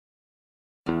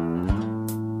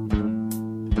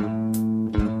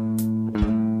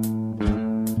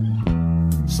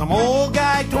Some old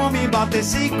guy told me about the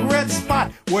secret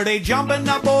spot where they jump in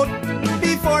the boat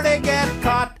before they get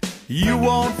caught. You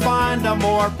won't find a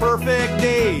more perfect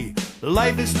day.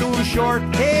 Life is too short.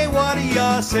 Hey, what do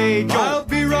you say, Joe? I'll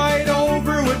be right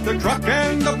over with the truck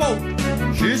and the boat.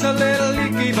 She's a little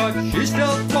leaky, but she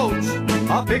still floats.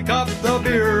 I'll pick up the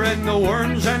beer and the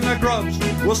worms and the grubs.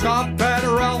 We'll stop at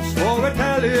Ralph's for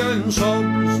Italian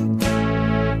subs.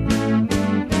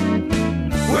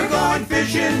 We're going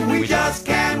fishing, we just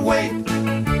can't wait.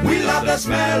 We love the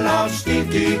smell of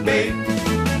stinky bait.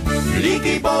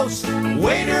 Leaky boats,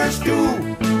 waders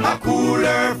too. A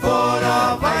cooler full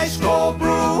of ice cold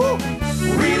brew.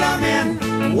 Reel 'em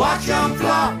in, watch 'em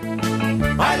flop.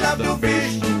 I love to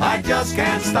fish, I just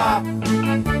can't stop.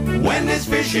 When this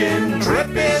fishing trip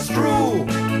is through,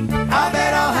 I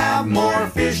bet I'll have more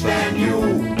fish than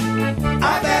you.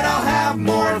 I bet I'll have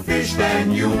more fish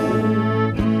than you.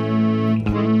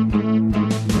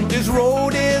 This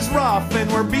road is rough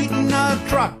and we're beating a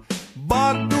truck.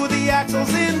 Bogged through the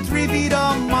axles in 3 feet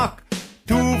of muck.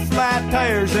 2 flat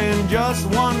tires and just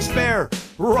 1 spare.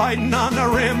 Riding on the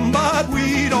rim, but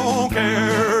we don't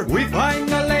care. We find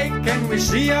the lake and we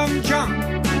see 'em jump.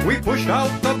 We pushed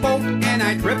out the boat and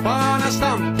I trip on a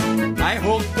stump. I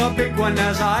hold the big one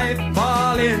as I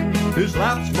fall in. He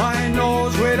slaps my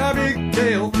nose with a big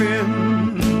tail fin.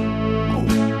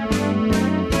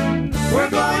 We're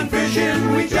going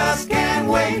fishing, we just can't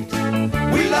wait.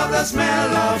 We love the smell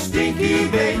of stinky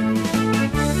bait.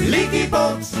 Leaky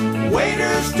boats,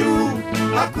 waders too.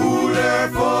 A cooler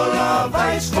full of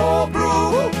ice cold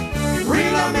brew.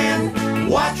 Reel 'em in,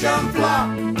 watch 'em flop.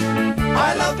 I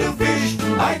love to fish,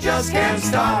 I just can't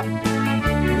stop.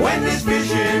 When this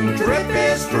fishing trip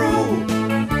is through,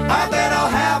 I bet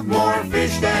I'll have more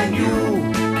fish than you.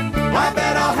 I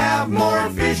bet I'll have more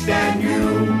fish than you.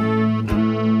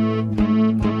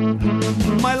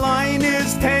 My line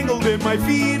is tangled and my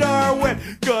feet are wet.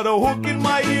 Got a hook in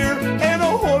my ear and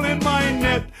a hole in my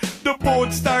net. The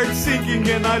boat starts sinking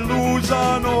and I lose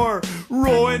an oar.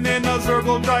 Rowing in a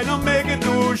circle trying to make it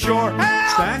to shore.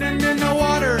 Standing in the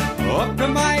water up to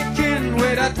my chin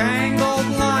with a tangled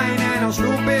line and a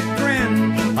stupid grin.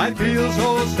 I feel so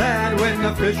sad when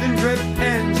the fishing trip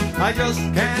ends. I just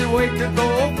can't wait to go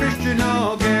fishing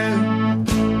again.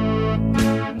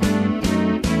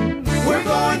 We're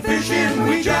going fishing,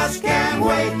 we just can't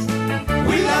wait.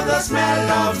 We love the smell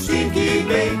of stinky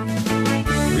bait.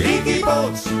 Leaky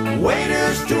boats,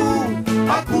 waders too.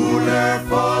 A cooler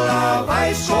full of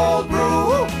ice cold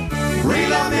brew.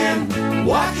 Reel 'em in,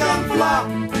 watch 'em flop.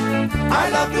 I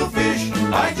love to fish,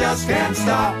 I just can't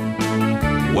stop.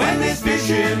 When this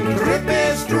fishing trip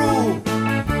is through,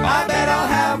 I bet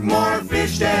I'll have more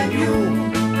fish than you.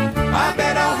 I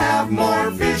bet I'll have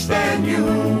more fish than you.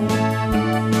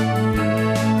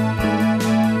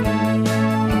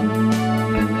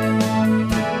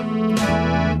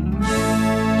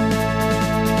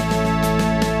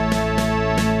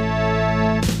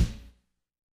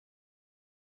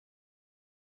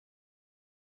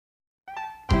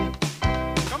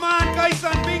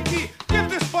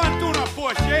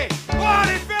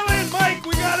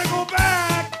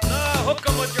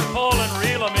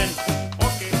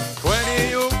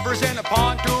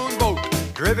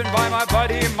 Driven by my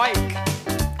buddy Mike.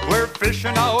 We're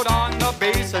fishing out on the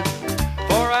basin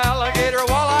for alligator,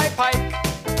 walleye, pike.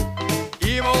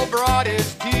 Emo brought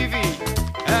his TV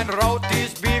and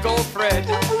Rowdy's beagle Fred.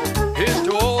 He's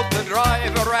too old to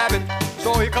drive a rabbit, so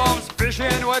he comes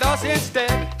fishing with us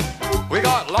instead. We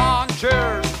got lawn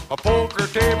chairs, a poker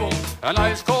table, a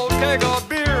nice cold keg of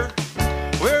beer.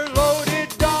 We're loaded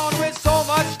down with so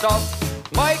much stuff,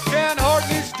 Mike can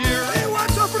hardly steer. Hey,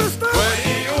 watch out for the stuff!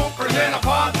 20 Yoopers in a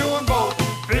pontoon boat,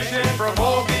 fishing from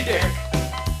Moby Dick.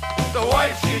 The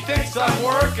wife, she thinks I'm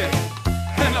working,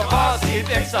 and the boss, he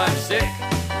thinks I'm sick.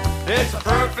 It's a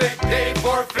perfect day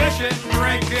for fishing,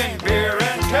 drinking beer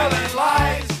and telling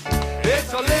lies.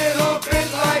 It's a little bit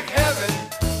like heaven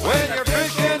when you're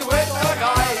fishing with the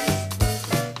guys.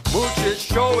 Mooch is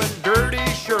showing dirty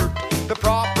shirt, the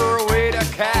proper way to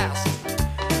cast.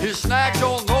 His snags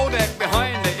old no neck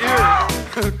behind the ear.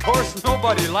 Of course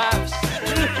nobody laughs.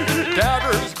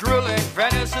 Dabber's grilling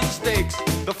venison steaks.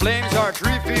 The flames are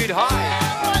 3 feet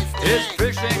high. His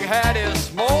fishing hat is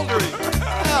smoldering,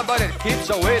 but it keeps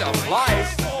away the flies.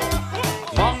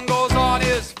 Mungo's on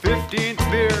his 15th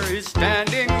beer. He's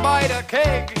standing by the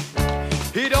keg.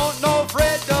 He don't know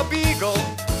Fred the Beagle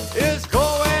is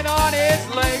going on his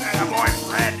leg. Boy,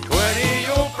 Fred. 20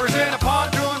 Yoopers in a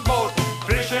pontoon boat,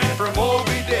 fishing for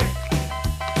Moby Dick.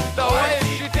 The wife,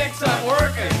 she thinks I'm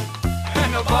working,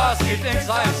 and the boss, he thinks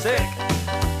I'm sick.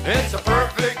 It's a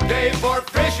perfect day for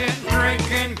fishing,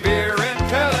 drinking beer, and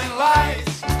telling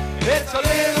It's a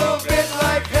little bit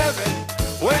like heaven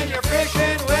when you're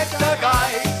fishing with the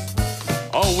guys.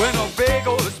 A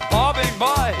Winnebago's bobbing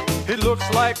by, it looks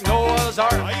like Noah's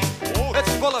Ark.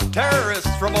 It's full of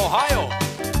terrorists from Ohio.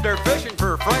 They're fishing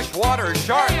for freshwater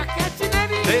shark.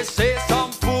 They say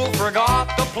some fool forgot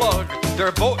the plug.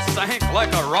 Their boat sank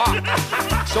like a rock.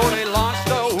 So they launched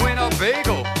a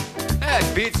Winnebago.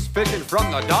 That beats fishing from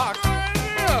the dock.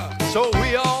 So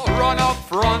we all run up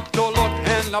front to look,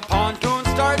 and the pontoon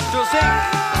starts to sink.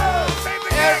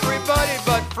 Everybody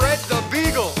but Fred the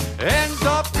Beagle ends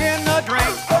up in the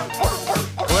drink.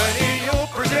 When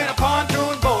Eeyopers in a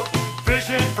pontoon boat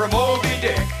fishing for Moby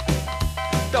Dick.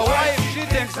 The wife, she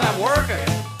thinks I'm working,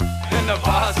 and the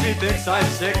boss, he thinks I'm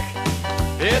sick.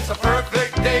 It's a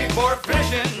perfect day for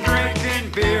fishing,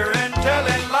 drinking beer and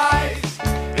telling lies.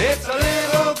 It's a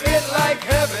little bit like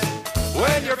heaven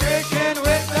when you're fishing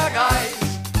with the guys.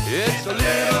 It's a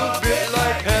little bit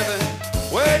like heaven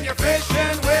when you're fishing